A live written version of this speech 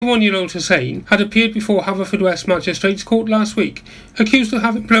21-year-old Hussain had appeared before Haverfordwest Magistrates Court last week, accused of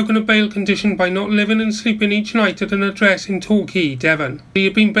having broken a bail condition by not living and sleeping each night at an address in Torquay, Devon. He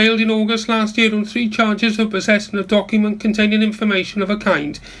had been bailed in August last year on 3 charges of possessing a document containing information of a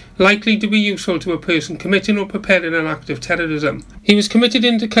kind likely to be useful to a person committing or preparing an act of terrorism. He was committed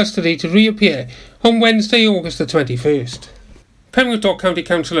into custody to reappear on Wednesday, August the 21st. Pembroke Dock County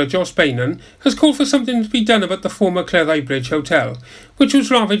Councillor Josh Bainan has called for something to be done about the former Cleddau Bridge Hotel, which was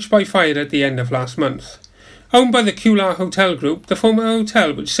ravaged by fire at the end of last month. Owned by the Cula Hotel Group, the former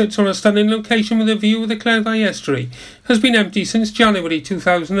hotel, which sits on a stunning location with a view of the Cleddau estuary, has been empty since January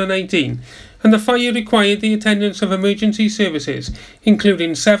 2018, and the fire required the attendance of emergency services,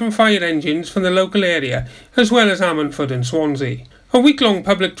 including 7 fire engines from the local area, as well as Ammanford and Swansea. A week-long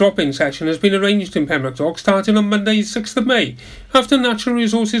public drop-in session has been arranged in Pembroke Dock starting on Monday 6th of May, after Natural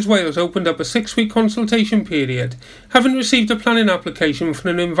Resources Wales opened up a 6-week consultation period, having received a planning application for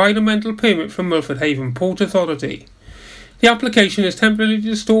an environmental permit from Milford Haven Port Authority. The application is temporarily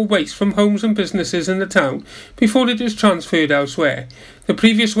to store waste from homes and businesses in the town before it is transferred elsewhere. The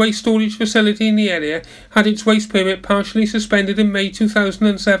previous waste storage facility in the area had its waste permit partially suspended in May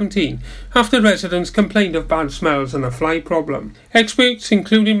 2017 after residents complained of bad smells and a fly problem. Experts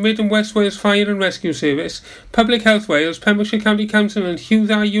including Mid and West Wales Fire and Rescue Service, Public Health Wales, Pembrokeshire County Council and Hugh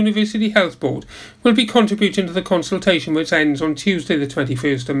Dda University Health Board will be contributing to the consultation, which ends on Tuesday the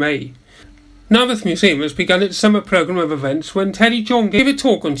 21st of May. Narberth Museum has begun its summer programme of events when Terry John gave a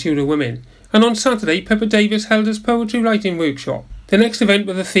talk on Tudor women, and on Saturday Pippa Davis held his poetry writing workshop. The next event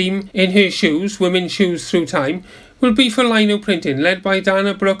with the theme In Her Shoes, Women's Shoes Through Time, will be for lino printing, led by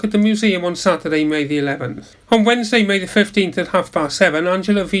Diana Brooke at the museum on Saturday, May the 11th. On Wednesday, May the 15th at 7:30,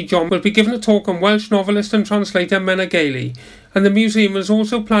 Angela V. John will be given a talk on Welsh novelist and translator Menna Gailey, and the museum is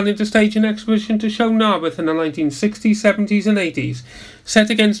also planning to stage an exhibition to show Narberth in the 1960s, 70s and 80s, set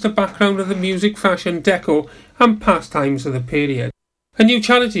against a background of the music, fashion, decor and pastimes of the period. A new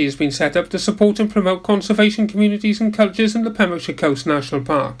charity has been set up to support and promote conservation communities and cultures in the Pembrokeshire Coast National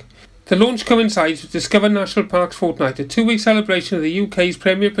Park. The launch coincides with Discover National Parks Fortnight, a 2-week celebration of the UK's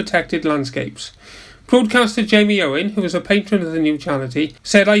premier protected landscapes. Broadcaster Jamie Owen, who is a patron of the new charity,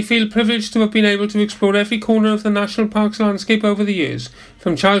 said, "I feel privileged to have been able to explore every corner of the National Park's landscape over the years,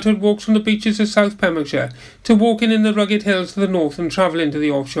 from childhood walks on the beaches of South Pembrokeshire to walking in the rugged hills to the north and travelling to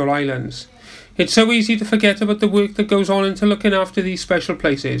the offshore islands. It's so easy to forget about the work that goes on into looking after these special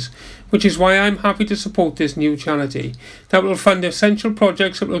places, which is why I'm happy to support this new charity that will fund essential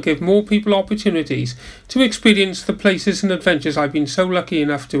projects that will give more people opportunities to experience the places and adventures I've been so lucky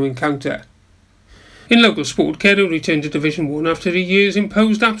enough to encounter." In local sport, Carew returned to Division 1 after a year's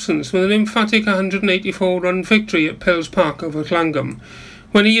imposed absence with an emphatic 184-run victory at Pills Park over Llangwm,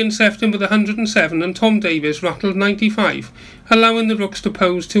 when Ian Sefton with 107 and Tom Davis rattled 95, allowing the Rooks to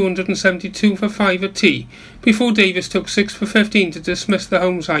pose 272 for 5 at tee, before Davis took 6 for 15 to dismiss the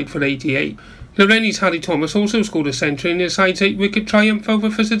home side for 88. Loreni's Harry Thomas also scored a century in his side's 8-wicket triumph over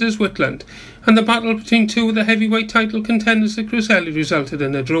visitors Whitland, and the battle between two of the heavyweight title contenders at Cruselli resulted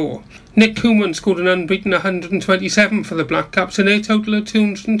in a draw. Nick Koeman scored an unbeaten 127 for the Black Caps in a total of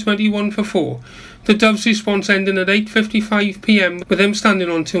 221 for 4. The Doves' response ending at 8:55pm with them standing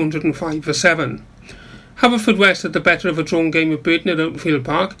on 205 for 7. Haverfordwest had the better of a drawn game with Burton at Oakfield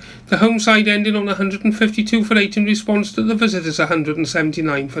Park, the home side ending on 152 for 8 in response to the visitors'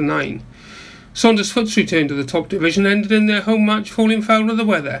 179 for 9. Saundersfoot's return to the top division ended in their home match falling foul of the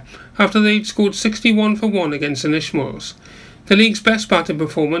weather after they'd scored 61 for 1 against the Nishmals. The league's best batting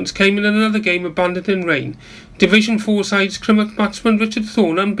performance came in another game abandoned in rain. Division 4 side's Crimmock batsman Richard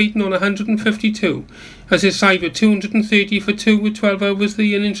Thorne unbeaten on 152, as his side were 230 for 2 with 12 overs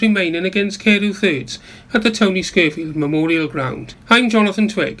the innings remaining against Carew Thirds at the Tony Scurfield Memorial Ground. I'm Jonathan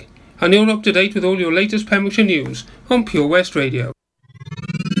Twigg, and you're up to date with all your latest Pembrokeshire news on Pure West Radio.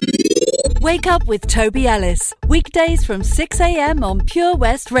 Wake up with Toby Ellis, weekdays from 6am on Pure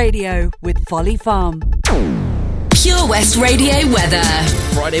West Radio with Folly Farm. Pure West Radio weather.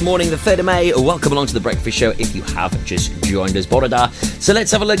 Friday morning, the 3rd of May. Welcome along to the Breakfast Show if you have just joined us. Borada. So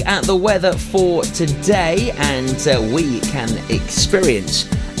let's have a look at the weather for today, and we can experience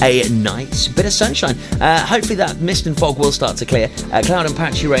a nice bit of sunshine. Hopefully that mist and fog will start to clear. Cloud and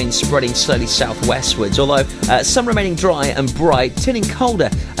patchy rain spreading slowly southwestwards, although some remaining dry and bright, turning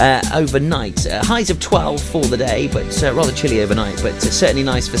colder overnight. Highs of 12 for the day, but rather chilly overnight, but certainly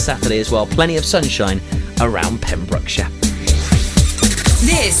nice for Saturday as well. Plenty of sunshine around Pembrokeshire.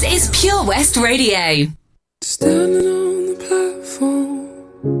 This is Pure West Radio. Standing on the platform,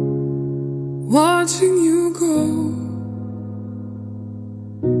 watching you go.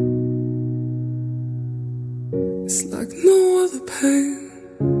 It's like no other pain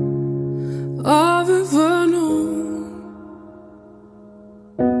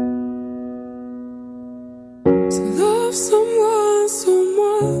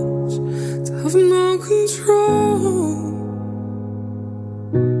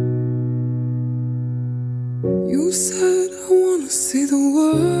You said I wanna see the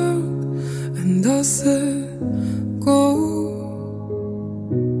world, and I said go.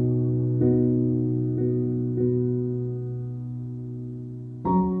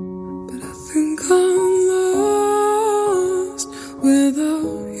 But I think I'm lost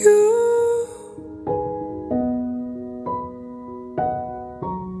without you.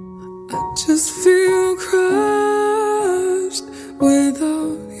 I just feel crushed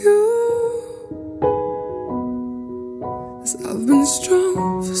without you. 'Cause I've been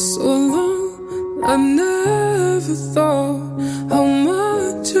strong for so long, I never thought how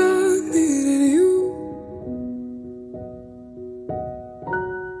much I needed you.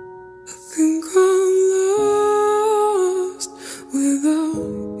 I think I'm lost without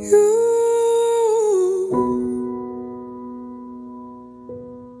you.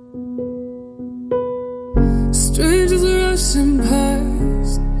 Strangers rushing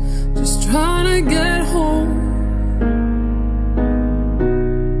past, just trying to get home.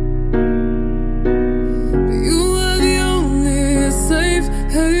 But you were the only safe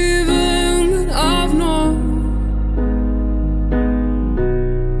haven that I've known.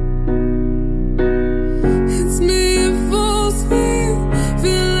 It's me at full speed,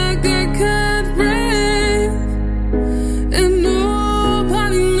 feel like I can't breathe, and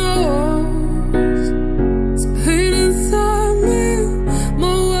nobody knows. It's pain inside me,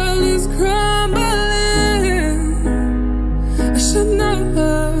 my world is crumbling. I should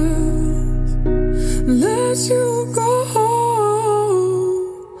never let you go.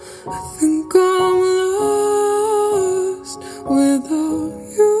 I think I'm lost without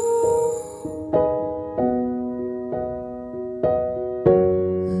you.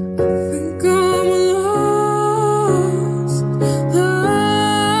 I think I'm lost,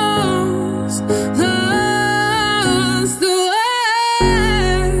 lost, lost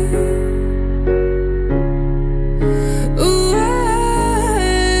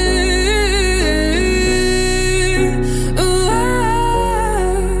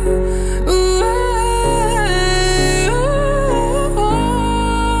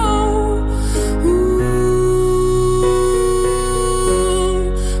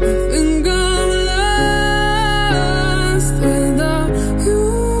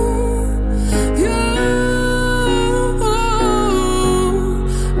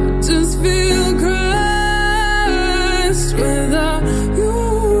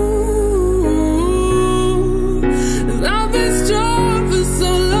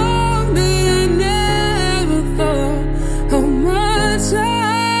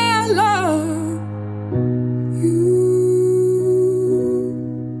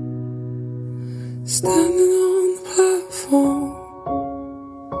Standing on the platform,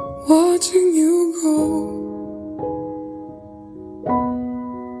 watching you go.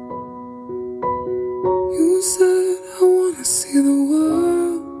 You said I wanna see the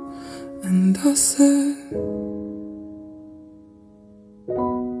world, and I said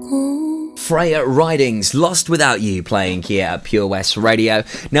go. Freya Ridings, Lost Without You, playing here at Pure West Radio.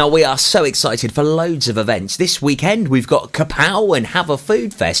 Now, we are so excited for loads of events. This weekend, we've got Kapow and Have a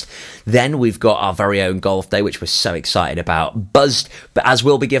Food Fest. Then we've got our very own golf day, which we're so excited about. Buzzed, but as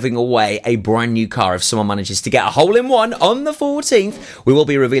we'll be giving away a brand new car if someone manages to get a hole-in-one on the 14th. We will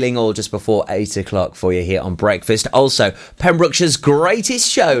be revealing all just before 8 o'clock for you here on Breakfast. Also, Pembrokeshire's greatest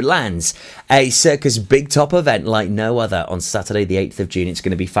show lands a Circus Big Top event like no other on Saturday the 8th of June. It's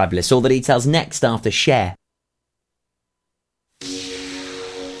going to be fabulous. All the details next after Share.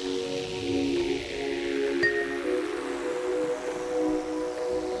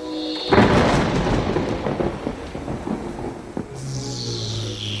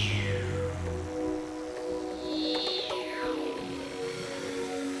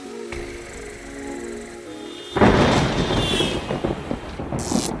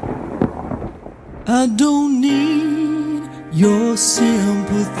 I don't need your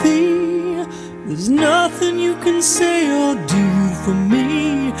sympathy. There's nothing you can say or do for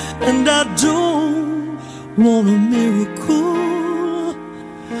me, and I don't want a miracle.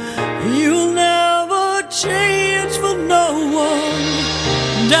 You'll never change for no one,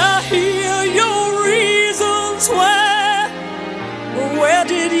 and I hear your reasons why. But where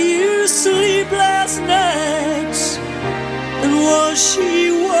did you sleep last night? And was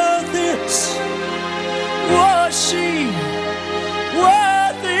she worth it? Was she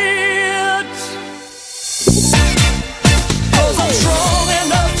worth it? 'Cause I'm strong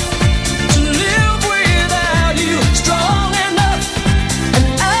enough to live without you, strong enough, and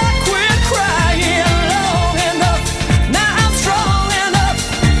I quit crying long enough. Now I'm strong enough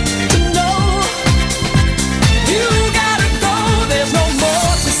to know you gotta go. There's no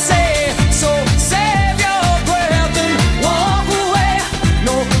more to say, so save your breath.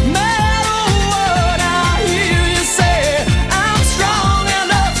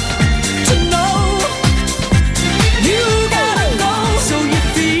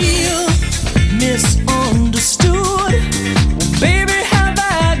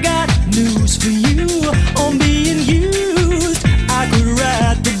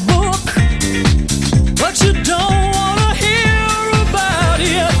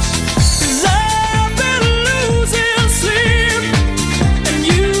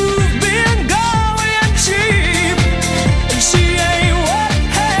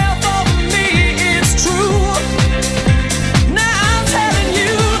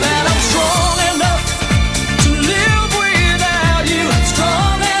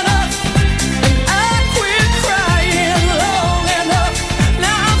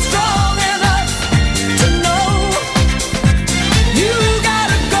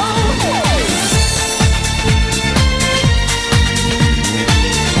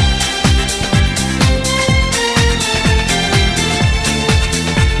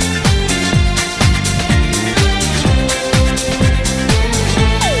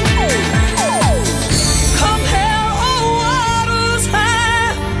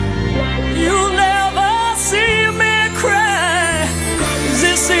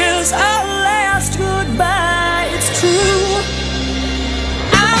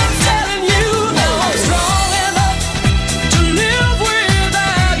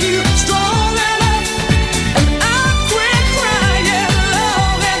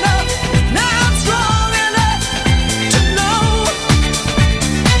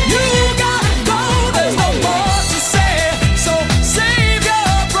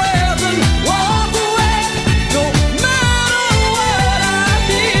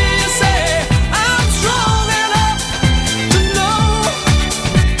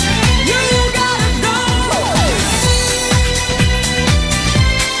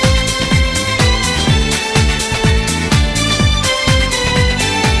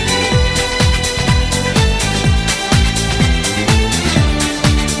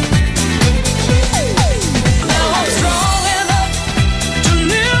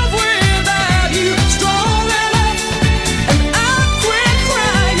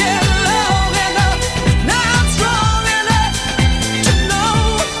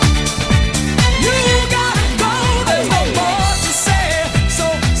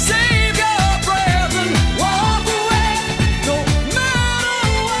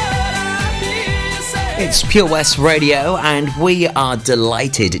 Pure West Radio, and we are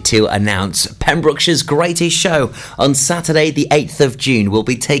delighted to announce Pembrokeshire's greatest show on Saturday the 8th of June will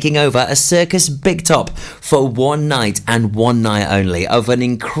be taking over a Circus Big Top for one night and one night only of an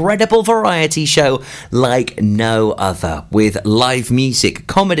incredible variety show like no other, with live music,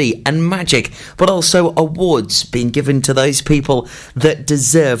 comedy and magic, but also awards being given to those people that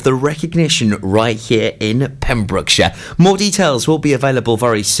deserve the recognition right here in Pembrokeshire. More details will be available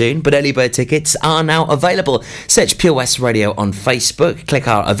very soon, but early bird tickets are now available. Search Pure West Radio on Facebook, click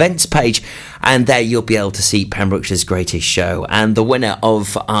our events page, and there you'll be able to see Pembrokeshire's greatest show. And the winner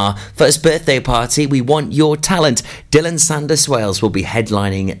of our first birthday party, We Want Your Talent, Dylan Sanders Wales, will be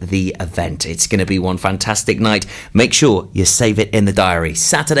headlining the event. It's going to be one fantastic night. Make sure you save it in the diary.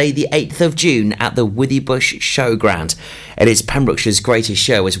 Saturday the 8th of June at the Withybush Showground. It is Pembrokeshire's greatest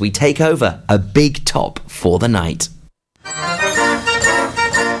show as we take over a big top for the night.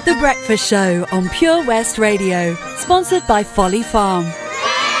 The Breakfast Show on Pure West Radio, sponsored by Folly Farm.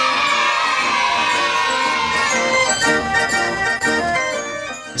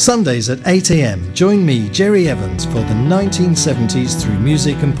 Sundays at 8 a.m, join me, Jerry Evans, for the 1970s through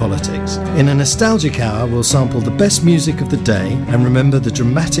music and politics. In a nostalgic hour, we'll sample the best music of the day and remember the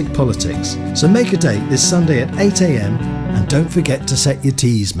dramatic politics. So make a date this Sunday at 8 a.m, and don't forget to set your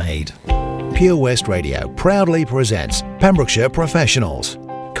teas made. Pure West Radio proudly presents Pembrokeshire Professionals.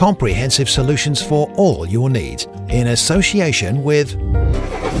 Comprehensive solutions for all your needs in association with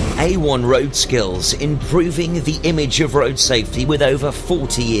A1 Road Skills, improving the image of road safety with over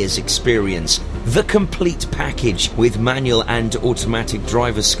 40 years experience. The complete package with manual and automatic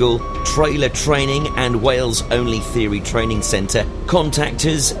driver school, trailer training and Wales only theory training centre. Contact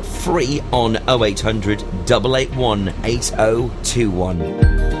us free on 0800 881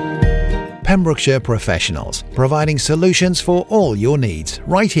 8021. Pembrokeshire Professionals, providing solutions for all your needs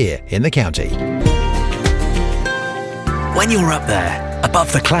right here in the county. When you're up there,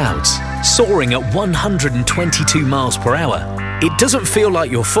 above the clouds, soaring at 122 miles per hour, it doesn't feel like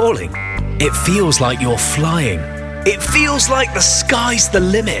you're falling. It feels like you're flying. It feels like the sky's the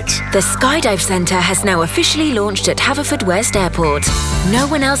limit. The Skydive Centre has now officially launched at Haverfordwest Airport. No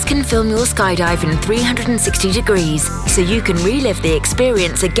one else can film your skydive in 360 degrees, so you can relive the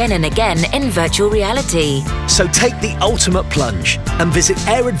experience again and again in virtual reality. So take the ultimate plunge and visit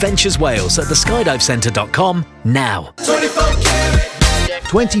Air Adventures Wales at theskydivecentre.com now.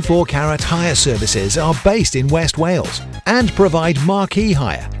 24 Carat Hire Services are based in West Wales and provide marquee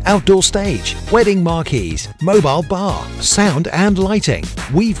hire, outdoor stage, wedding marquees, mobile bar, sound and lighting.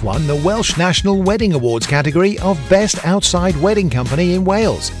 We've won the Welsh National Wedding Awards category of Best Outside Wedding Company in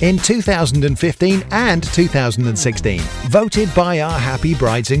Wales in 2015 and 2016, voted by our happy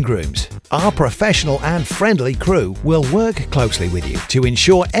brides and grooms. Our professional and friendly crew will work closely with you to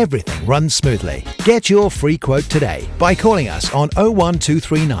ensure everything runs smoothly. Get your free quote today by calling us on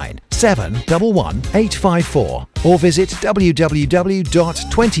 01239 711 854 or visit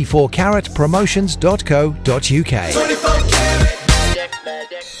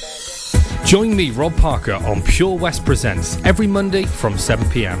www.24caratpromotions.co.uk. Join me, Rob Parker, on Pure West Presents every Monday from 7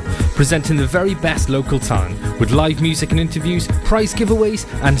 p.m, presenting the very best local talent with live music and interviews, prize giveaways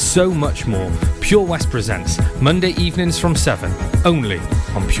and so much more. Pure West Presents, Monday evenings from 7, only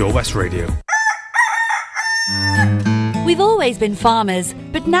on Pure West Radio. We've always been farmers,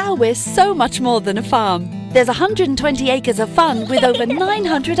 but now we're so much more than a farm. There's 120 acres of fun with over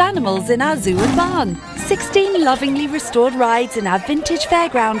 900 animals in our zoo and barn, 16 lovingly restored rides in our vintage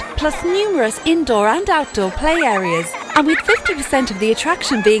fairground, plus numerous indoor and outdoor play areas. And with 50% of the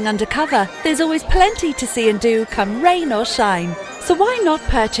attraction being undercover, there's always plenty to see and do come rain or shine. So why not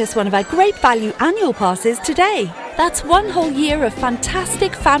purchase one of our great value annual passes today? That's one whole year of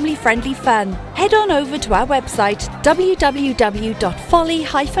fantastic family-friendly fun. Head on over to our website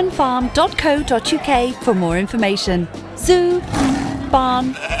www.folly-farm.co.uk for more information. Zoo,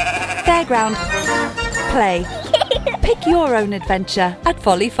 barn, fairground, play. Pick your own adventure at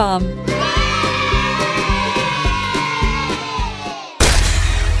Folly Farm.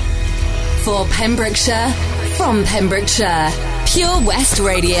 For Pembrokeshire, from Pembrokeshire, Pure West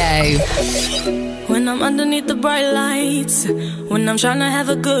Radio. When I'm underneath the bright lights, when I'm trying to have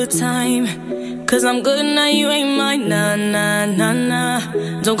a good time, 'cause I'm good now, you ain't mine, nah, nah, nah, nah.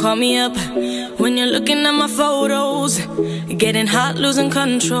 Don't call me up when you're looking at my photos, getting hot, losing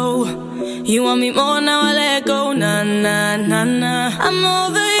control. You want me more, now I let go, nah, nah, nah, nah. I'm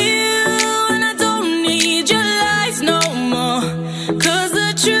over you and I don't need your lies no more, 'cause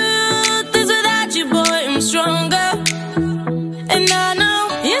the truth is without you, boy, I'm stronger. And I know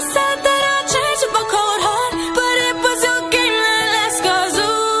you said that I'd change up a cold heart, but it was your game that last, 'cause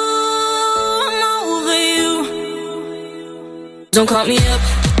ooh, I'm over you. Don't call me up,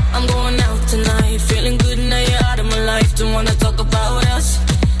 I'm going out tonight. Feeling good now you're out of my life. Don't wanna talk about us,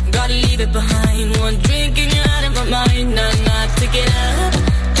 gotta leave it behind. One drink and you're out of my mind. Nah, take it up.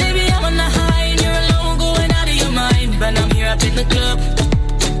 Baby, I'm on the high and you're alone, going out of your mind. But I'm here up in the club,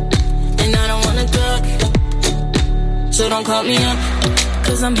 and I don't wanna talk. So don't call me up,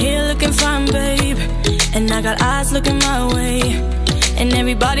 cause I'm here looking fine, babe. And I got eyes looking my way, and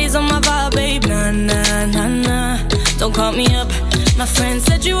everybody's on my vibe, babe. Nah. Don't call me up. My friend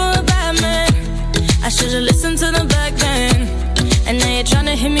said you were a bad man. I should've listened to them back then. And now you're trying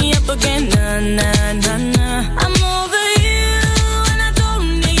to hit me up again. Nah. I'm over you, and I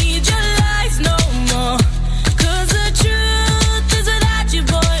don't need your lies no more. Cause the truth is without you,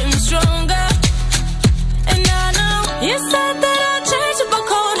 boy, I'm stronger. And I know you said that I'd change up a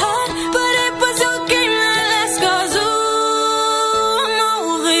cold heart, but it was your game that last. Cause ooh, I'm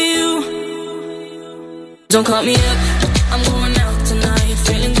over you. Don't call me up, I'm going out tonight.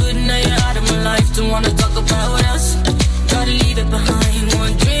 Feeling good now you're out of my life. Don't wanna talk about us, gotta leave it behind.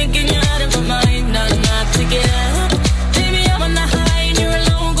 One drink and you're out of my mind. Nah, take it up. Baby, I'm on the high and you're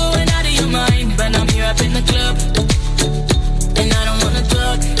alone, going out of your mind. But I'm here up in the club, and I don't wanna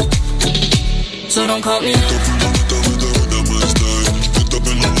talk. So don't call me up. Don't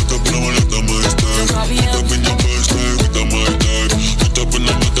call me up.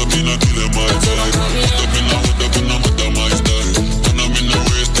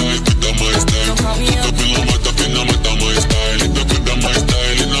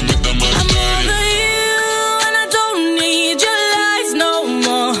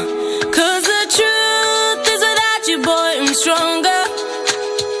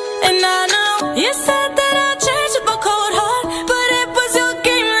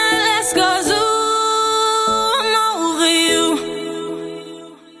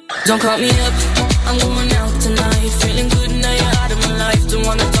 Don't call me up, I'm going out tonight. Feeling good now you're out of my life. Don't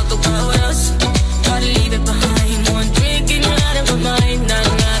wanna talk about us, gotta leave it behind. One drink and you're out of my mind. Nah,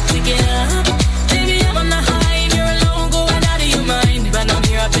 take it up. Baby, I'm on the high and you're alone, going out of your mind. But I'm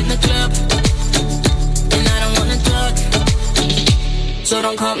here up in the club, and I don't wanna talk. So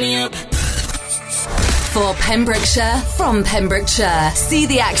don't call me up. For Pembrokeshire, from Pembrokeshire. See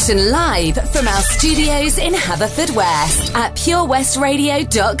the action live from our studios in Haverfordwest at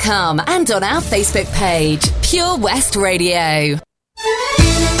purewestradio.com and on our Facebook page, Pure West Radio.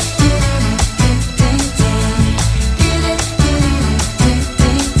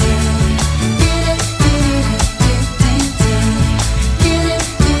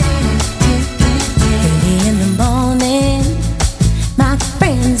 Early in the morning, my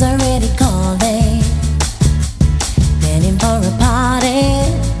friends are already calling. For a party,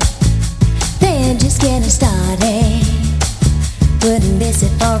 they're just getting started. Wouldn't miss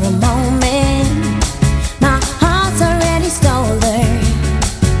it for a moment. My heart's already stolen.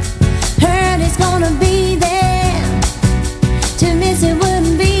 Heard it's gonna be there. To miss it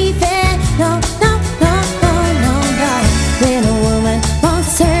wouldn't be fair. No. When a woman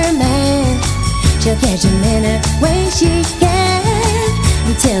wants her man, she'll catch him in a way she can.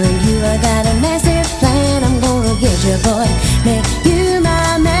 I'm telling you, I got a massive plan. I'm gonna get your boy, make you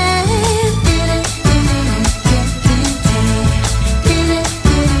my man.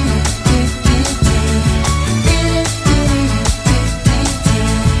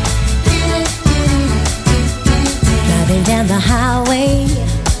 Driving down the highway,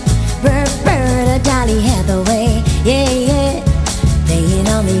 Roberta, Dolly Hathaway, yeah. Playing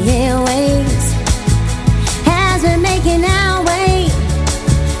on the airwaves as we're making our way.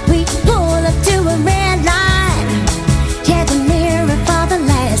 We pull up to a red light, check the mirror for the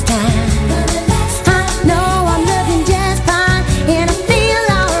last time. I know I'm looking just fine, and I feel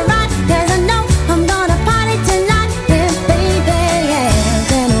alright, cause I know I'm gonna party tonight. And baby, yeah,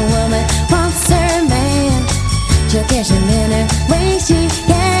 when a woman wants her man, she'll catch him in her way she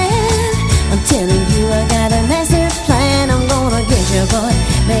can. I'm telling you, I got a massive plan. I'm gonna get your boy,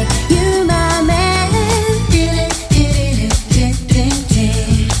 make you my man.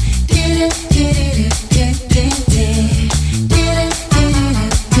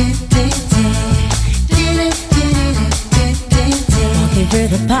 Through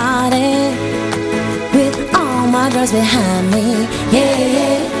the party with all my girls behind me,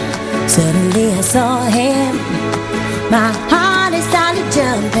 yeah. Suddenly I saw him, my heart it started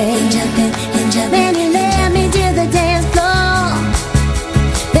jumping. Then he led me to the dance floor,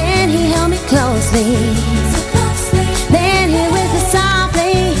 then he held me closely, then he whispered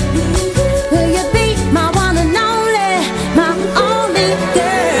softly, will you be my one and only, my only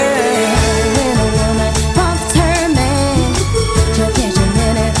girl? When a woman wants her man, she'll catch him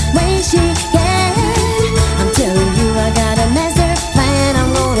in a way she can. I'm telling you, I got a message.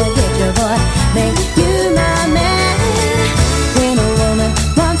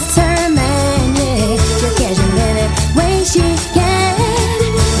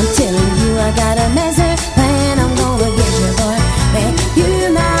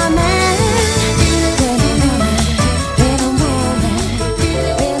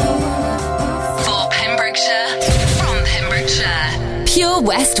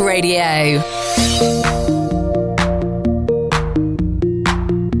 Radio.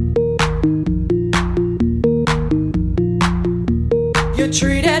 You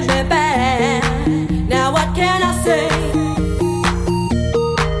treated me bad. Now what can I say?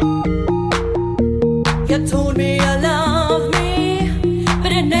 You told me you love me,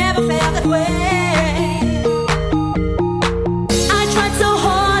 but it never felt that way. I tried so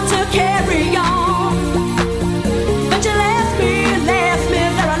hard to carry on, but you left me there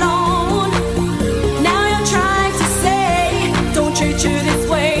alone. Now you're trying to say, don't treat you this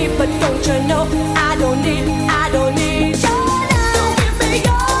way, but don't you know I don't need you.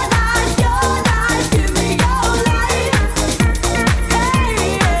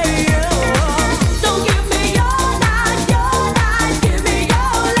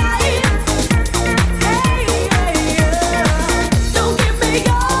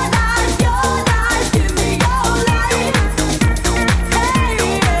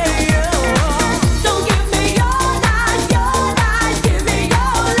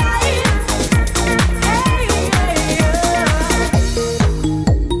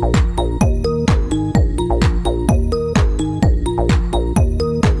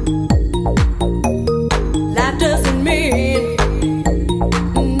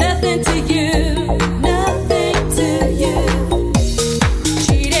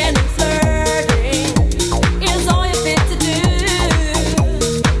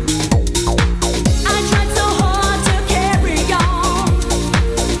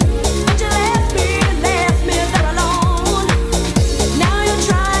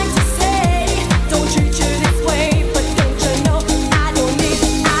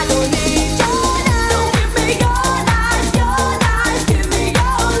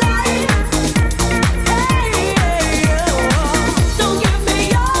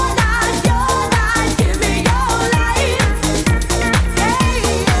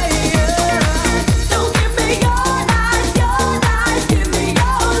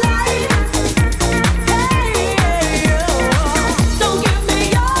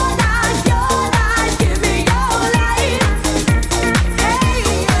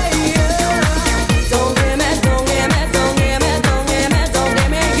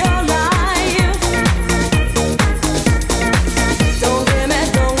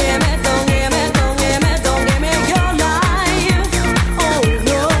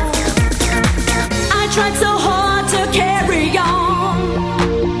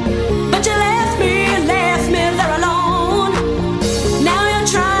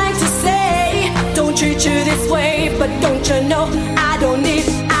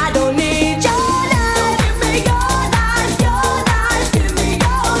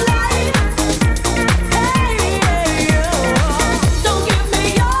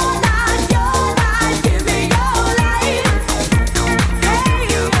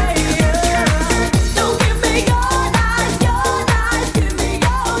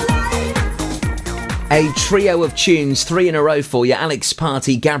 A trio of tunes, 3 in a row for you. Alex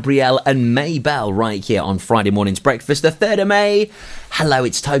Party, Gabrielle and Maybell right here on Friday morning's breakfast, the 3rd of May. Hello,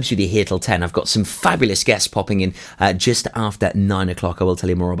 it's Tobes with you here till 10. I've got some fabulous guests popping in just after 9 o'clock. I will tell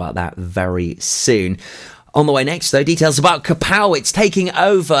you more about that very soon. On the way next, though, details about Kapow. It's taking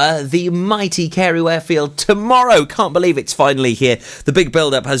over the mighty Carey Airfield tomorrow. Can't believe it's finally here. The big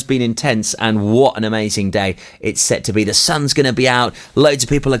build-up has been intense, and what an amazing day it's set to be. The sun's going to be out. Loads of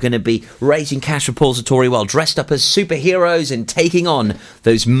people are going to be raising cash for Paul Sartori while dressed up as superheroes and taking on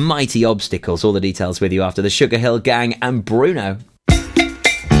those mighty obstacles. All the details with you after the Sugar Hill Gang and Bruno.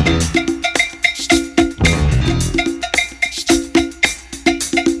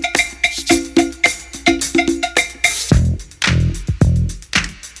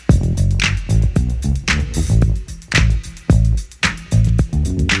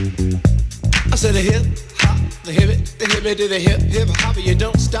 To the hip hop, the hip it to the hip hop. You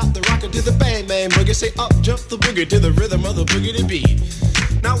don't stop the rockin' to the bang bang boogie. Say up jump the boogie to the rhythm of the boogie to beat.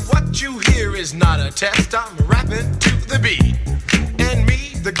 Now what you hear is not a test. I'm rapping to the beat, and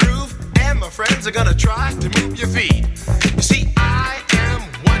me, the groove, and my friends are gonna try to move your feet. You see, I am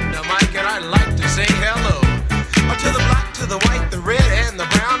Wonder Mike, and I like to say hello to the black, to the white, the red, and the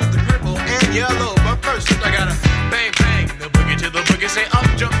brown, the purple, and yellow. But first, I gotta bang bang the boogie to the boogie. Say up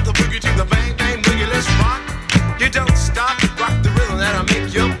jump the boogie to the bang bang boogie. Let's rock. You don't stop, rock the rhythm that'll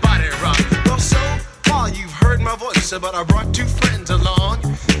make your body rock. Well, so far you've heard my voice, but I brought 2 friends along.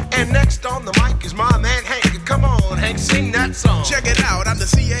 And next on the mic is my man Hank. Come on, Hank, sing that song. Check it out, I'm the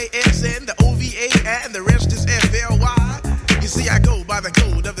CASN, the OVA, and the rest is FLY. You see, I go by the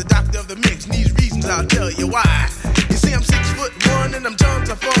code of the doctor of the mix, and these reasons I'll tell you why. You see, I'm 6'1", and I'm tons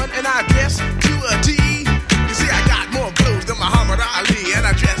of fun, and I dress to a T. You see, I got more clothes than Muhammad Ali, and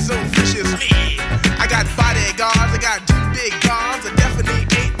I dress so viciously. I got bodyguards, I got 2 big guns, I definitely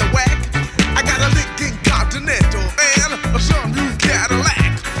ain't the whack. I got a Lincoln Continental and a sunroof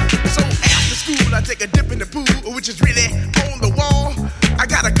Cadillac. So after school, I take a dip in the pool, which is really on the wall. I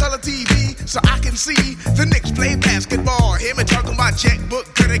got a color TV so I can see the Knicks play basketball. Hear me talking about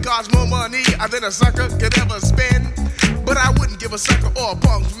checkbook, credit cards, more money than a sucker could ever spend. But I wouldn't give a sucker or a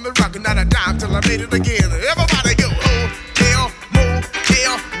punk from the rock, not a dime till I made it again. Everybody go, hotel,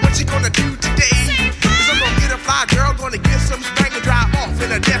 motel, what you gonna do today? Cause I'm gonna get a fly girl, gonna get some spank and drive off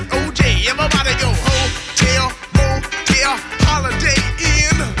in a death OJ. Everybody go, hotel, motel, holiday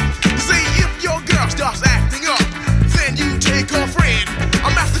in. Say if your girl starts acting up, then you take her friend.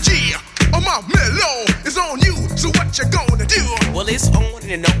 I'm Master G, my mellow is on you, so what you gonna do? Well, it's on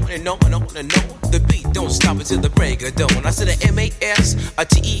and on and on and on and on. The beat don't stop until the break of dawn. I said a M-A-S, a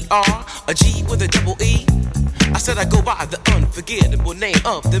T-E-R, a G with a double E. I said I go by the unforgettable name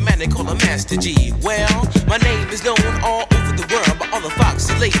of the man they call a Master G. Well, my name is known all over the world by all the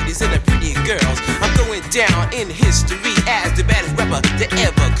foxy ladies and the pretty girls. I'm going down in history as the baddest rapper that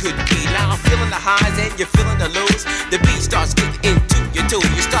ever could be. Now I'm feeling the highs and you're feeling the lows. The beat starts getting into your toe.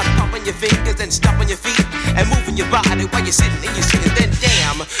 You start pumping your fingers and stomping your feet and moving your body while you're sitting and you're sitting. Then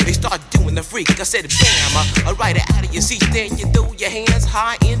damn, they start doing the freak. I said bam, right out of your seat. Then you throw your hands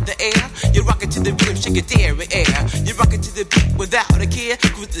high in the air. You rock it to the rhythm, shake your dairy air. You rock it to the beat without a care.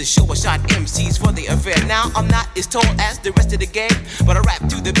 Cruise to the show, I shot MCs for the affair. Now I'm not as tall as the rest of the gang, but I rap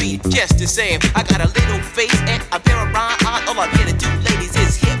to the beat just the same. I got a little face and a pair of rhyme eyes. All I'm here to do, ladies,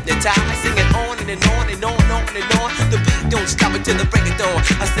 is hypnotize. Singing on and on and on and on and on. The beat don't stop until the break of dawn.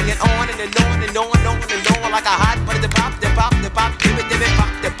 I sing it on and on and on and on and on like a hot butter. The pop, the pop, the pop, give it,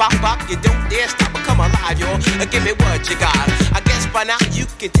 pop, the pop, pop. You don't dare stop or come alive, y'all. Give me what you got. I guess by now you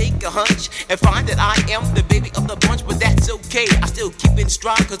can take a hunch and find that I am the baby of the bunch, but that's okay. I still keep in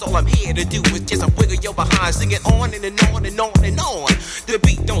stride, cause all I'm here to do is just a wiggle your behind. Sing it on and on and on and on. The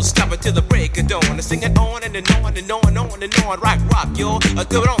beat don't stop until the break of dawn. I sing it on and on and on and on and on. Rock, y'all.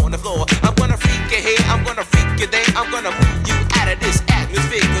 Do it on the floor. I'm gonna freak you here, I'm gonna freak you there. I'm gonna move you out of this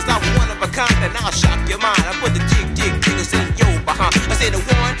atmosphere, cause I'm one of a kind and I'll shock your mind. I put the jiggers in your behind. I say the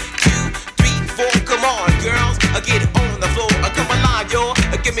 1, 2, 3, 4. Come on, girls, get it on the floor. Come alive, y'all.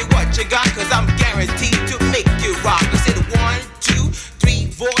 Give me what you got, cause I'm guaranteed to make you rock. I said 1, 2,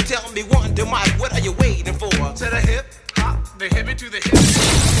 3, 4. Tell me one to Mike, what are you waiting for? To the hip, hop, the hippie to the hip.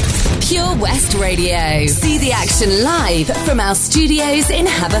 Pure West Radio. See the action live from our studios in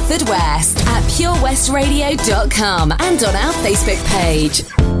Haverfordwest at purewestradio.com and on our Facebook page.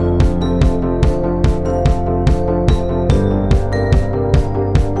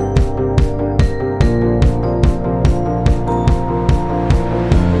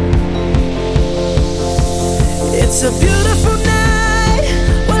 It's a beautiful night.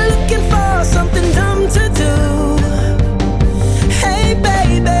 We're looking for something dumb to do. Hey,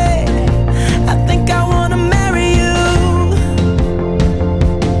 baby, I think I wanna marry you.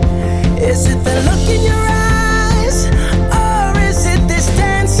 Is it the look in your eyes, or is it this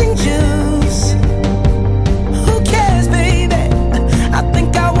time?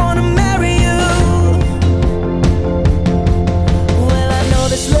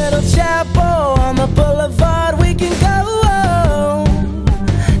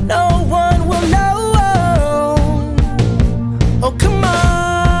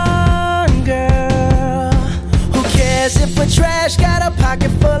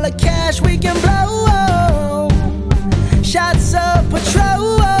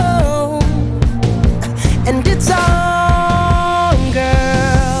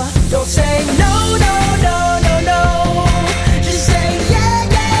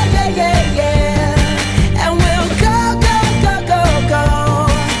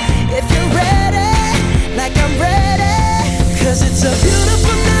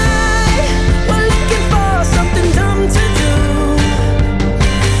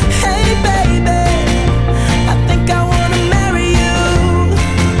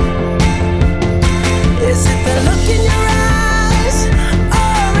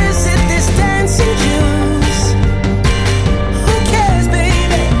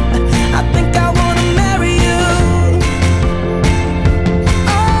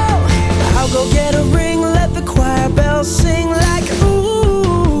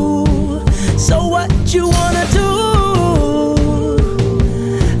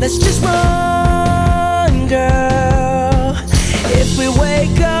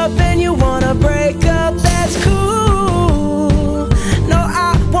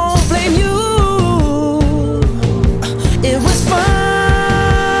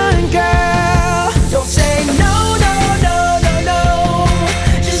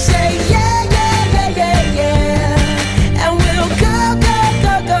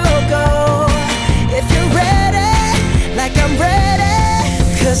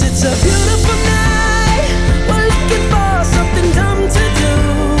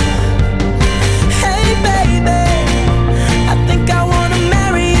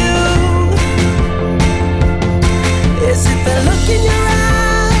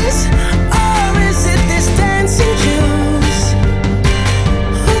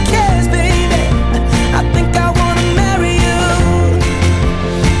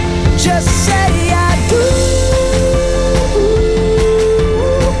 just say I do.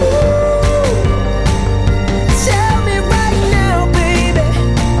 Tell me right now, baby.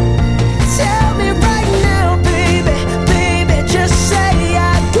 Tell me right now, baby. Baby, just say I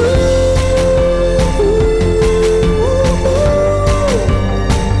do.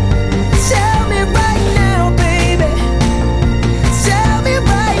 Tell me right now, baby. Tell me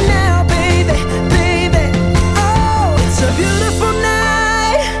right now, baby. Baby, oh, it's a beautiful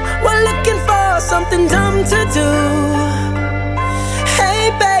night. We're looking for something dumb to do.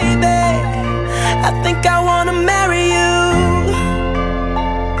 Hey, baby, I think I wanna marry you.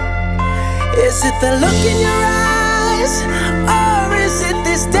 Is it the look in your eyes, or is it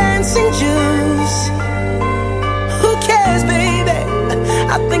this dancing juice? Who cares, baby?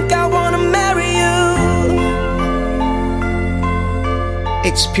 I think I wanna marry you.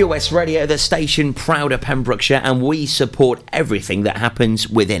 It's Pure West Radio, the station proud of Pembrokeshire, and we support everything that happens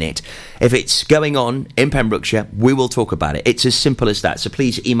within it. If it's going on in Pembrokeshire, we will talk about it. It's as simple as that. So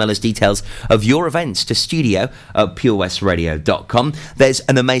please email us details of your events to studio@purewestradio.com. There's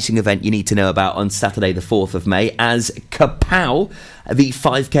an amazing event you need to know about on Saturday the 4th of May as Kapow, the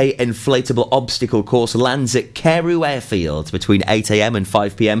 5k inflatable obstacle course, lands at Carew Airfield between 8 a.m. and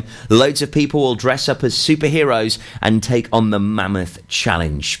 5 p.m. Loads of people will dress up as superheroes and take on the Mammoth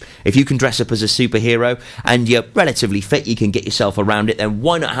Challenge. If you can dress up as a superhero and you're relatively fit, you can get yourself around it, then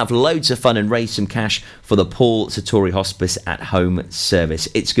why not have loads of fun and raise some cash for the Paul Sartori Hospice at Home service.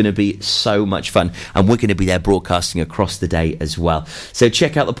 It's going to be so much fun, and we're going to be there broadcasting across the day as well. So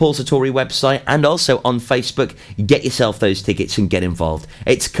check out the Paul Sartori website and also on Facebook. Get yourself those tickets and get involved.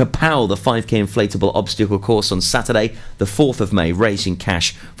 It's Kapow, the 5k inflatable obstacle course, on Saturday the 4th of May, raising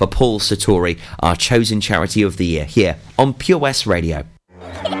cash for Paul Sartori, our chosen charity of the year, here on Pure West Radio.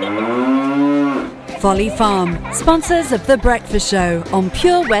 Folly Farm, sponsors of The Breakfast Show on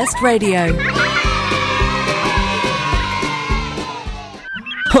Pure West Radio.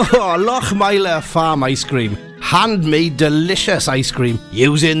 Oh, Lochmeyler Farm Ice Cream. Handmade delicious ice cream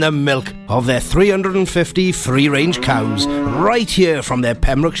using the milk of their 350 free-range cows right here from their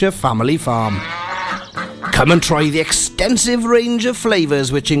Pembrokeshire family farm. Come and try the extensive range of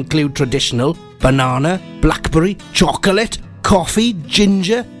flavours which include traditional, banana, blackberry, chocolate, coffee,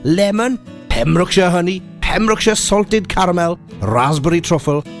 ginger, lemon, Pembrokeshire honey, Pembrokeshire salted caramel, raspberry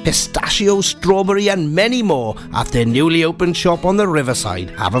truffle, pistachio, strawberry and many more at their newly opened shop on the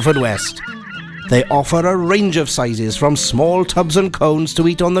Riverside, Haverfordwest. They offer a range of sizes from small tubs and cones to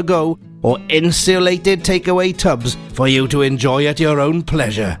eat on the go or insulated takeaway tubs for you to enjoy at your own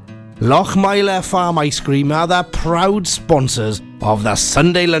pleasure. Lochmeyler Farm Ice Cream are the proud sponsors of the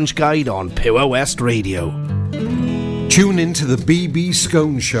Sunday Lunch Guide on Pure West Radio. Tune in to the BB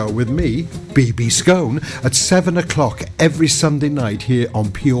Scone Show with me, BB Scone, at 7 o'clock every Sunday night here on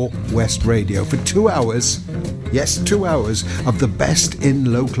Pure West Radio for 2 hours. Yes, 2 hours of the best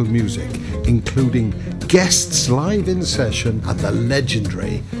in local music, including guests live in session and the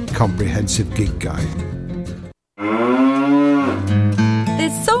legendary Comprehensive Gig Guide.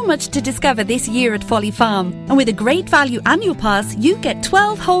 There's so much to discover this year at Folly Farm, and with a great value annual pass, you get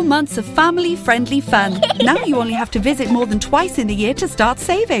 12 whole months of family-friendly fun. Now you only have to visit more than twice in a year to start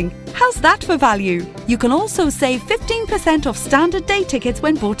saving. How's that for value? You can also save 15% off standard day tickets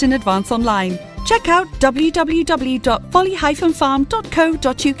when bought in advance online. Check out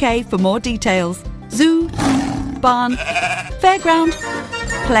www.folly-farm.co.uk for more details. Zoo, barn, fairground,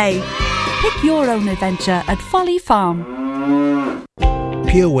 play. Pick your own adventure at Folly Farm.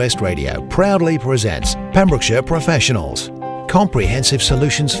 Pure West Radio proudly presents Pembrokeshire Professionals. Comprehensive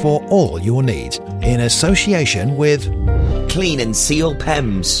solutions for all your needs in association with Clean and Seal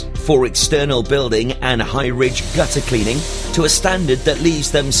PEMS, for external building and high ridge gutter cleaning to a standard that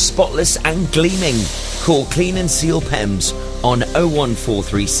leaves them spotless and gleaming. Call Clean and Seal PEMS on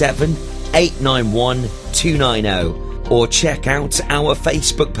 01437 891 290 or check out our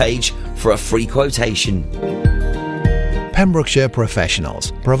Facebook page for a free quotation. Pembrokeshire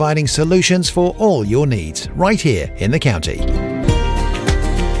Professionals, providing solutions for all your needs right here in the county.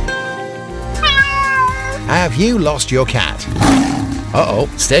 Have you lost your cat? Uh-oh,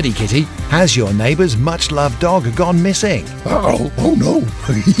 steady kitty. Has your neighbour's much-loved dog gone missing? Uh-oh, oh no.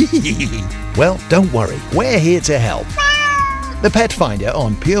 Well, don't worry, we're here to help. The Pet Finder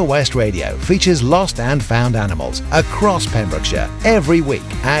on Pure West Radio features lost and found animals across Pembrokeshire every week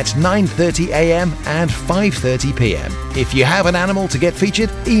at 9:30 a.m. and 5:30 p.m. If you have an animal to get featured,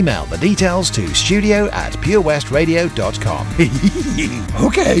 email the details to studio@purewestradio.com.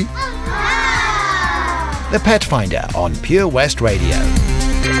 Okay. The Pet Finder on Pure West Radio.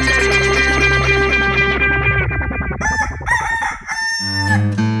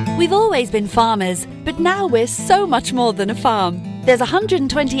 We've always been farmers, but now we're so much more than a farm. There's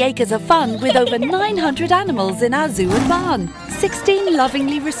 120 acres of fun with over 900 animals in our zoo and barn. 16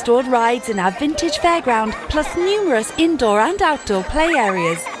 lovingly restored rides in our vintage fairground, plus numerous indoor and outdoor play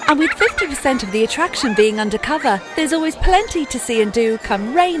areas. And with 50% of the attraction being undercover, there's always plenty to see and do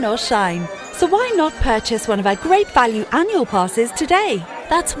come rain or shine. So why not purchase one of our great value annual passes today?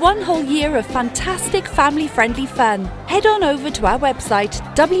 That's one whole year of fantastic family-friendly fun. Head on over to our website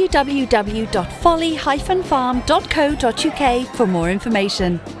www.folly-farm.co.uk for more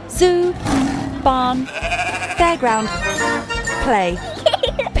information. Zoo, barn, fairground, play.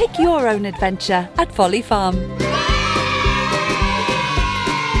 Pick your own adventure at Folly Farm.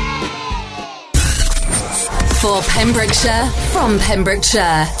 For Pembrokeshire, from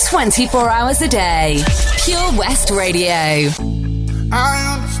Pembrokeshire, 24 hours a day. Pure West Radio.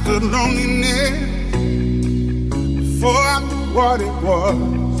 I understood loneliness before I knew what it was.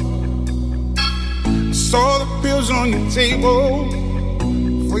 I saw the pills on your table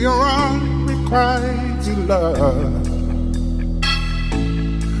for your unrequited love. Oh,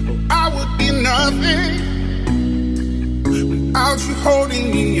 I would be nothing without you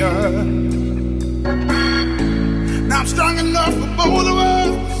holding me up. Now I'm strong enough for both of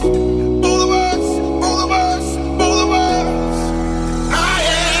us, both of us, both of us, both of us. I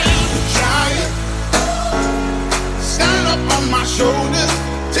am a giant. Stand up on my shoulders.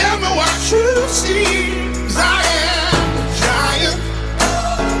 Tell me what you see. 'Cause I am a giant.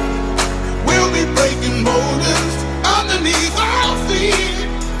 We'll be breaking boulders underneath our feet.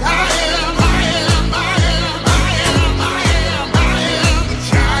 I am, I am, I am, I am, I am, I am a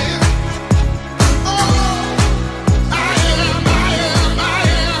giant.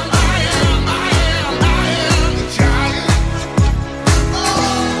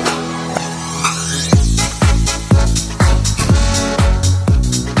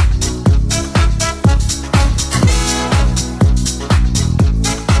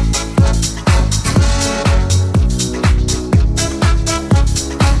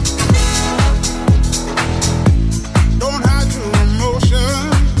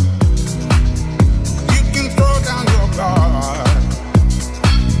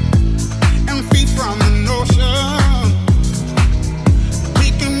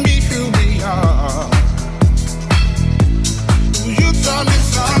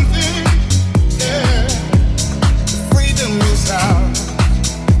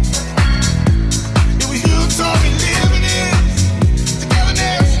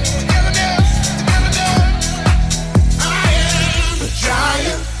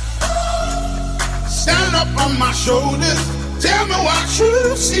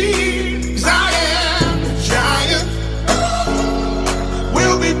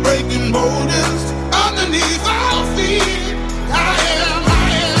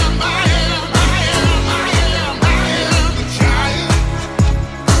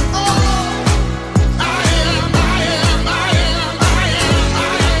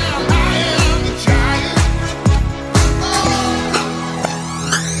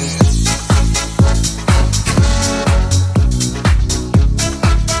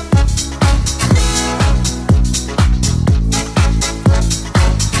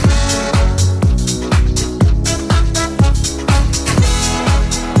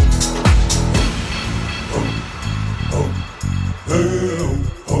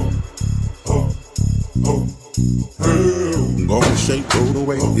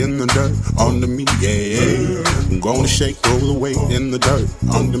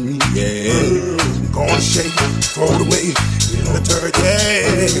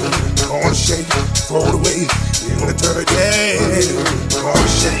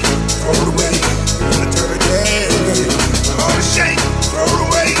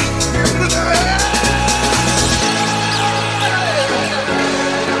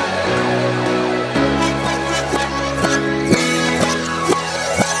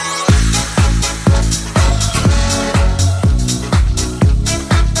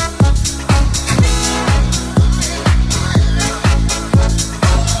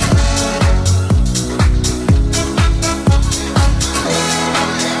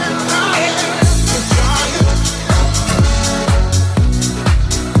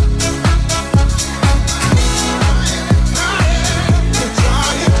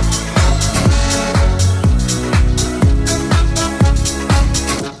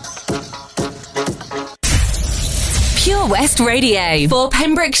 West Radio. For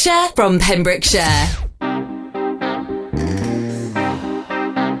Pembrokeshire, from Pembrokeshire.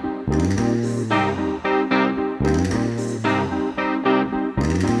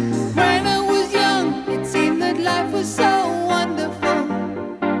 When I was young, it seemed that life was so wonderful.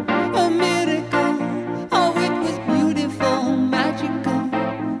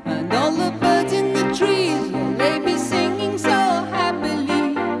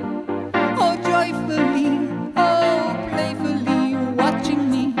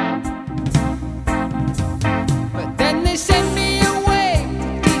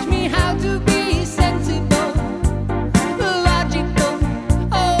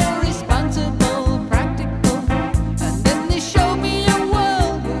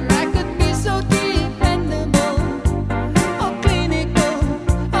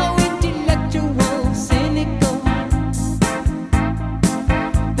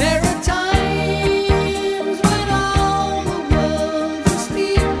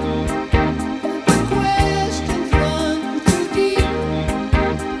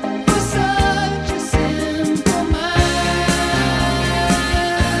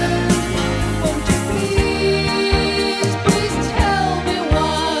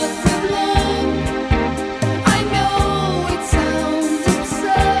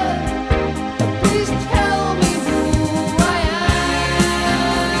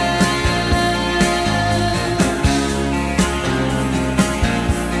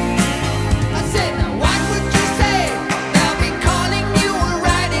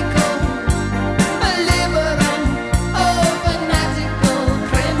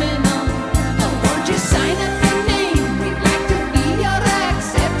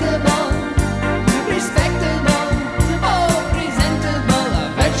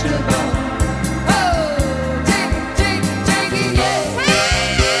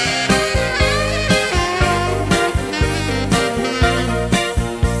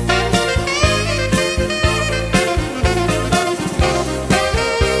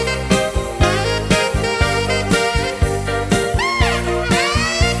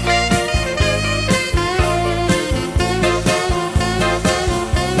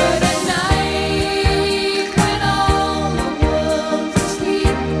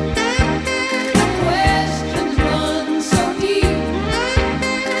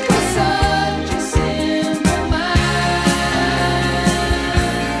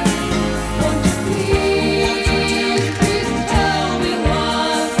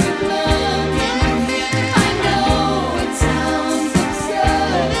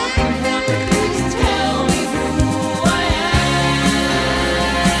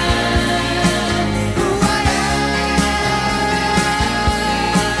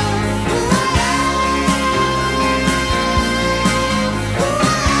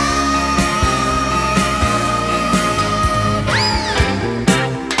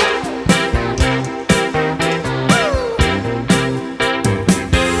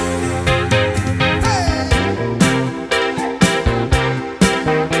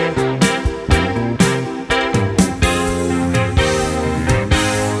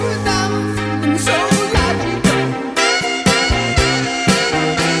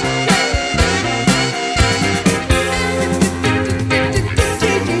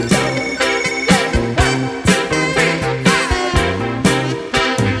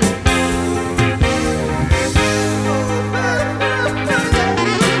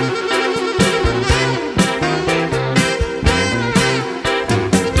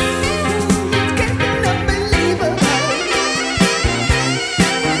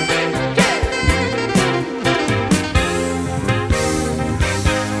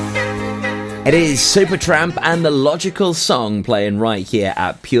 It is Supertramp and the Logical Song playing right here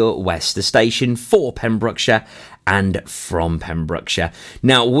at Pure West, the station for Pembrokeshire and from Pembrokeshire.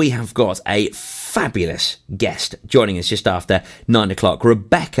 Now, we have got a fabulous guest joining us just after 9 o'clock.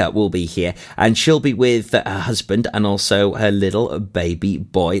 Rebecca will be here, and she'll be with her husband and also her little baby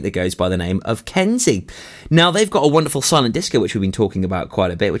boy that goes by the name of Kenzie. Now, they've got a wonderful silent disco, which we've been talking about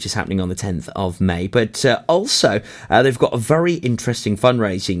quite a bit, which is happening on the 10th of May. But also, they've got a very interesting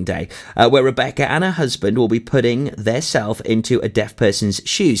fundraising day where Rebecca and her husband will be putting theirself into a deaf person's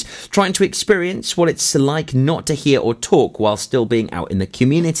shoes, trying to experience what it's like not to hear or talk while still being out in the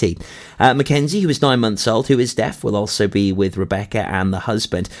community. Mackenzie, who is 9 months old, who is deaf, will also be with Rebecca and the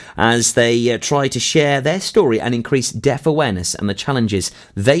husband as they try to share their story and increase deaf awareness and the challenges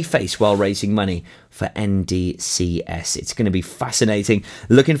they face while raising money for NDCS. It's going to be fascinating.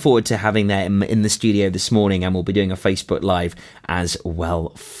 Looking forward to having them in the studio this morning, and we'll be doing a Facebook Live as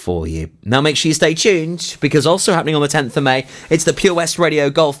well for you. Now make sure you stay tuned, because also happening on the 10th of May, it's the Pure West Radio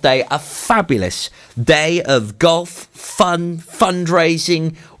Golf Day, a fabulous day of golf, fun,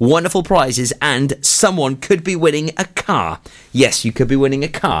 fundraising, wonderful prizes, and someone could be winning a car. Yes, you could be winning a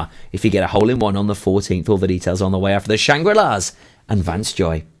car if you get a hole-in-one on the 14th. All the details on the way after the Shangri-Las and Vance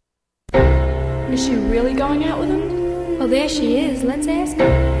Joy. Is she really going out with him? Well, there she is. Let's ask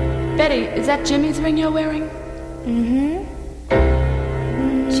her. Betty, is that Jimmy's ring you're wearing? Mm-hmm.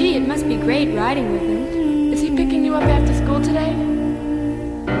 Gee, it must be great riding with him. Is he picking you up after school today?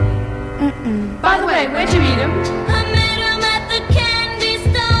 Mm-mm. By the way, where'd you meet him? I met him at the candy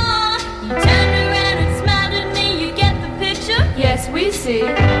store. You turned around and smiled at me. You get the picture? Yes, we see.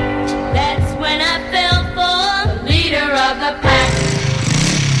 That's when I fell for the leader of the pack.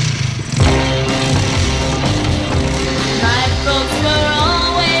 My folks were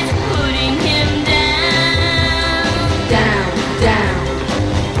always putting him down. Down, down.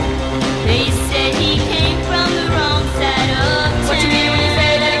 They said he came from the wrong side of town. What you mean when you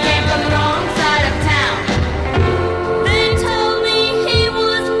say that he came from the wrong side of town? They told me he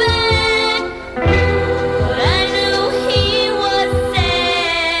was bad, but I knew he was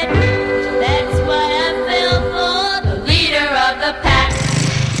sad. That's why I fell for the leader of the pack.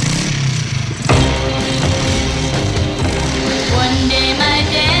 One day my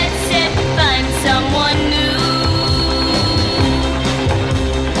dad said, find someone new.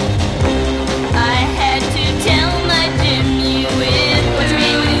 I had to tell my Jim you with. What you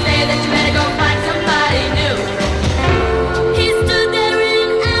mean when you say that you better go find somebody new? He stood there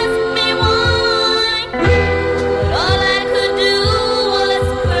and asked me why, but all I could do was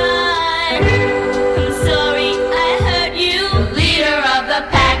cry. I'm sorry I hurt you, leader of the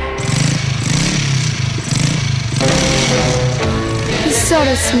pack. He sort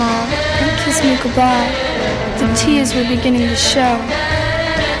of smiled and kissed me goodbye. The tears were beginning to show.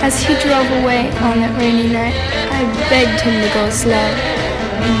 As he drove away on that rainy night, I begged him to go slow.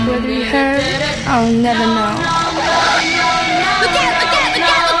 Whether he heard, I'll never know. Look out, look out, look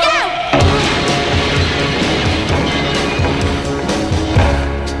out, look out!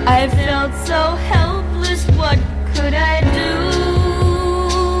 I felt so helpless, what could I do?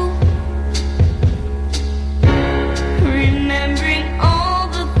 Remembering all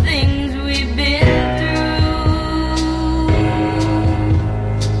the things we've been through.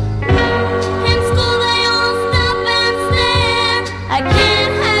 In school they all stop and stare. I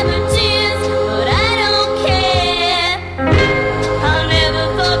can't have the tears, but I don't care. I'll never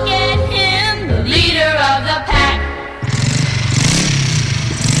forget him, the leader of the pack.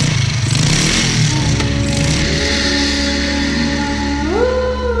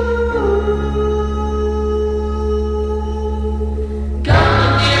 Go,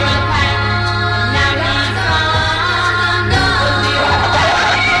 leader of the pack. Now he's gone. Go, leader of the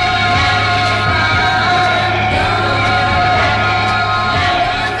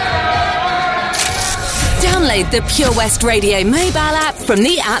Download the Pure West Radio mobile app from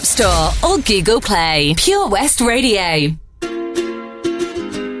the App Store or Google Play. Pure West Radio.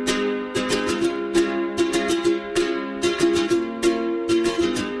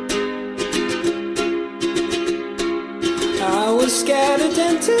 I was scared of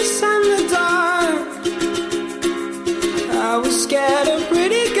dentists and the dark. I was scared of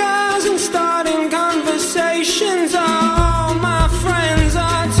pretty girls and starting conversations. All my friends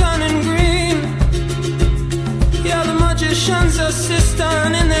are turning green. Yeah, the magician's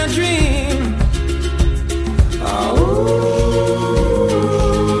assistant in their dream.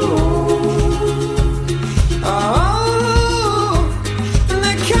 And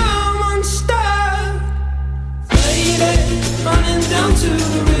they come unstuck. Lady, running down to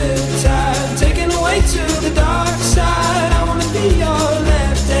the riptide, taken away to the dark side. I wanna be your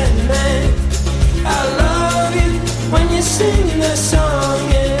left-hand man.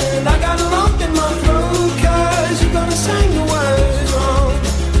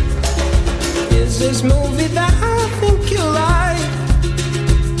 this movie that I think you like.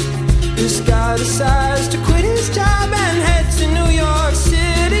 This guy decides to quit his job and head to New York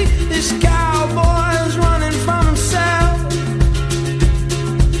City. This cowboy's running from himself.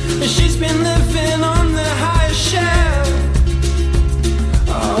 She's been living on the highest shelf.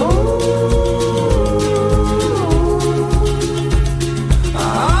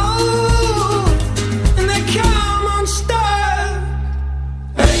 And they come unstuck.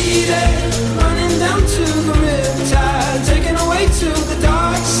 Lady, running down to the riptide, taken away to the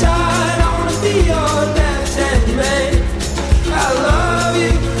dark side. I wanna be your left-hand man. I love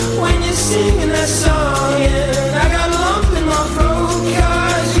you when you're singing that song, and I got a lump in my throat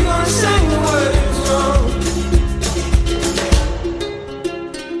 'cause you're gonna sing the words wrong.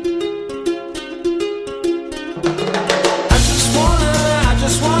 I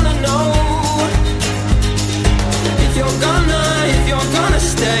just wanna know if you're gonna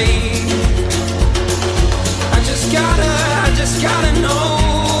stay. I just gotta know.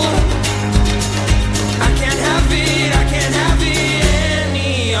 I can't have it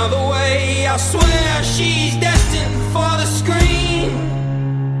any other way. I swear she's destined for the screen.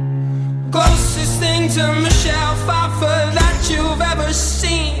 Closest thing to Michelle Pfeiffer that you've ever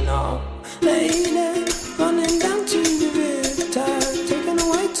seen. Oh, lady, running down to the riptide, taken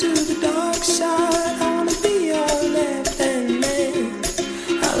away to the dark side. I wanna be your left-hand man.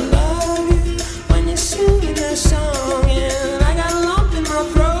 I love you when you're singing that song, and I got a lump in my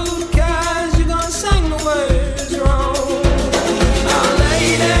throat 'cause you're gonna sing the words wrong. Oh,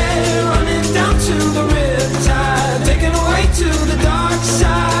 lady, running down to the riptide, taken away to the dark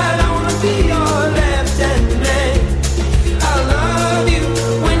side. I wanna be your left-hand man. I love you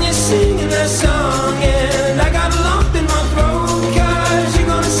when you're singing that song, and I got a lump in my throat 'cause you're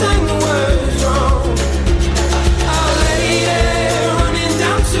gonna sing the words wrong. Oh, lady, running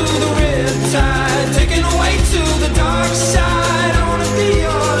down to the riptide, taken away to the dark side. I wanna be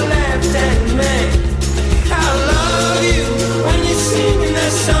your left-hand man. I love you when you're singing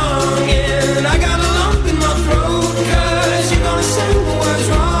that song, and I got a lump in my throat 'cause you're gonna sing the words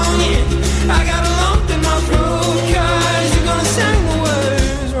wrong. Yeah, I got a lump in my throat 'cause you're gonna sing the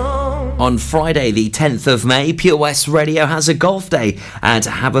words wrong. On Friday, the 10th of May, Pure West Radio has a golf day at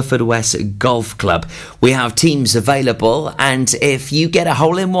Haverfordwest Golf Club. We have teams available, and if you get a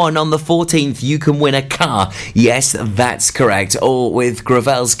hole-in-one on the 14th, you can win a car. Yes, that's correct. Or with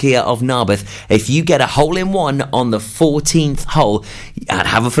Gravel's Kia of Narberth, if you get a hole-in-one on the 14th hole at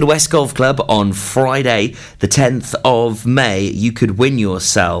Haverfordwest Golf Club on Friday, the 10th of May, you could win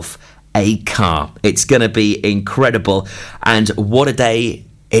yourself a car. It's going to be incredible, and what a day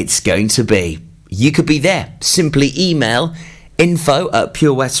it's going to be. You could be there. Simply email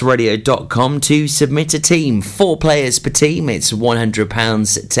info@purewestradio.com to submit a team. 4 players per team. It's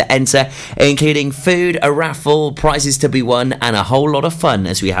 £100 to enter, including food, a raffle, prizes to be won, and a whole lot of fun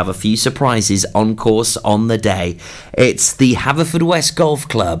as we have a few surprises on course on the day. It's the Haverfordwest Golf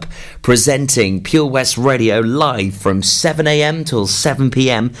Club presenting Pure West Radio live from 7am till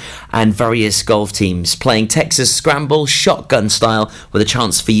 7pm, and various golf teams playing Texas Scramble shotgun style with a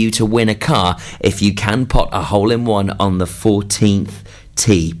chance for you to win a car if you can pot a hole-in-one on the 14th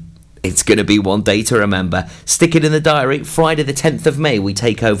tee. It's going to be one day to remember. Stick it in the diary. Friday the 10th of May, we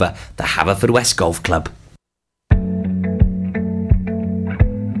take over the Haverfordwest Golf Club.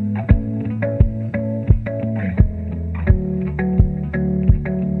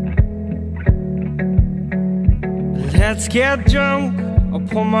 Let's get drunk. I'll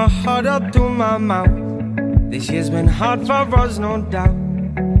pour my heart up through my mouth. This year's been hard for us, no doubt.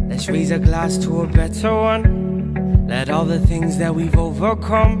 Let's raise a glass to a better one. Let all the things that we've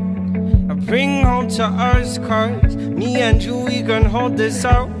overcome bring home to us, 'cause me and you, we can hold this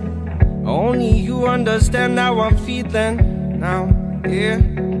out. Only you understand how I'm feeling now, yeah.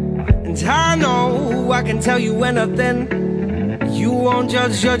 And I know I can tell you anything. You won't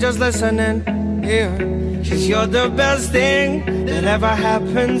judge, you're just listening, yeah. 'Cause you're the best thing that ever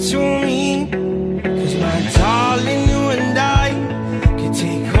happened to me. 'Cause my darling, you and I can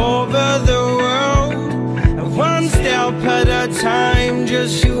take over the world, one step at a time,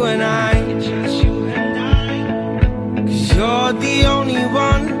 just you and I. 'Cause you're the only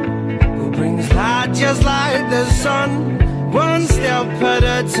one who brings light just like the sun, one step at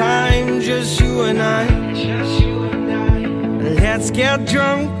a time, just you and I. Let's get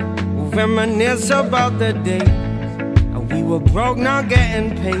drunk, we'll reminisce about the day we were broke, not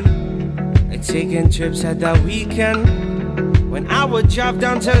getting paid, and taking trips at the weekend, when I would drive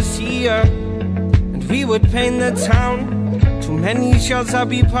down to see her, we would paint the town. Too many shots I'd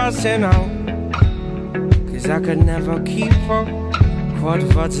be passing out, 'cause I could never keep up. Quad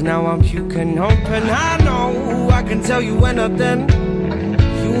words, now I'm puking open. I know I can tell you anything.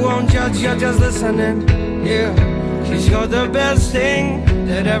 You won't judge, you're just listening. Yeah, 'cause you're the best thing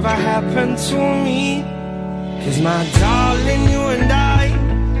that ever happened to me. 'Cause my darling, you and I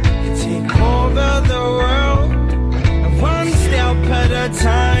can take over the world, and one step at a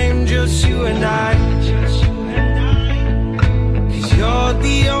time, just you and I. 'Cause you're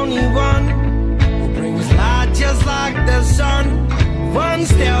the only one who brings light just like the sun. One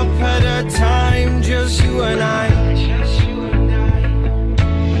step at a time, just you and I.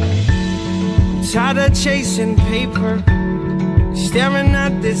 I'm tired of chasing paper, staring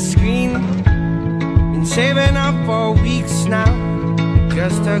at this screen, and saving up for weeks now,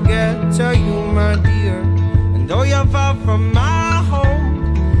 just to get to you, my dear. And though you're far from my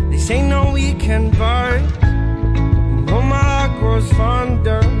home, this ain't no weekend bird. And though my heart grows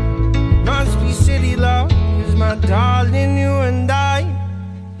fonder, must be city love. 'Cause my darling, you and I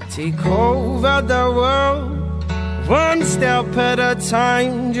take over the world, one step at a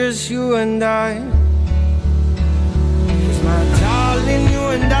time, just you and I. 'Cause my darling, you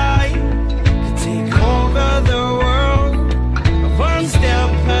and I can take over the world, one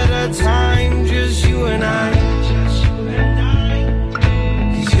step at a time, just you and I.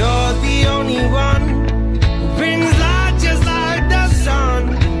 'Cause you're the only one who brings light just like the sun,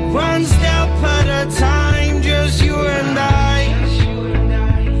 one step at a time, just you and I.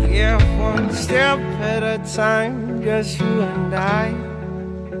 Yeah, one step at a time, just you and I.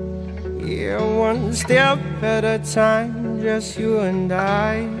 Yeah, one step at a time, just you and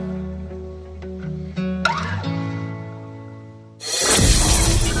I.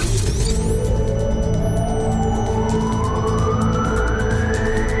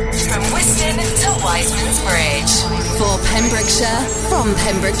 From Wiston to Wiseman's Bridge. For Pembrokeshire, from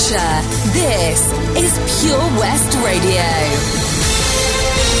Pembrokeshire, this is Pure West Radio.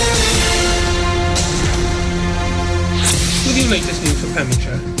 With your latest news for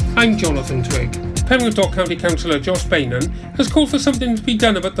Pembrokeshire, I'm Jonathan Twigg. Pembroke Dock County Councillor Josh Bainan has called for something to be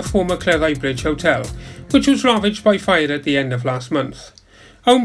done about the former Cleddau Bridge Hotel, which was ravaged by fire at the end of last month.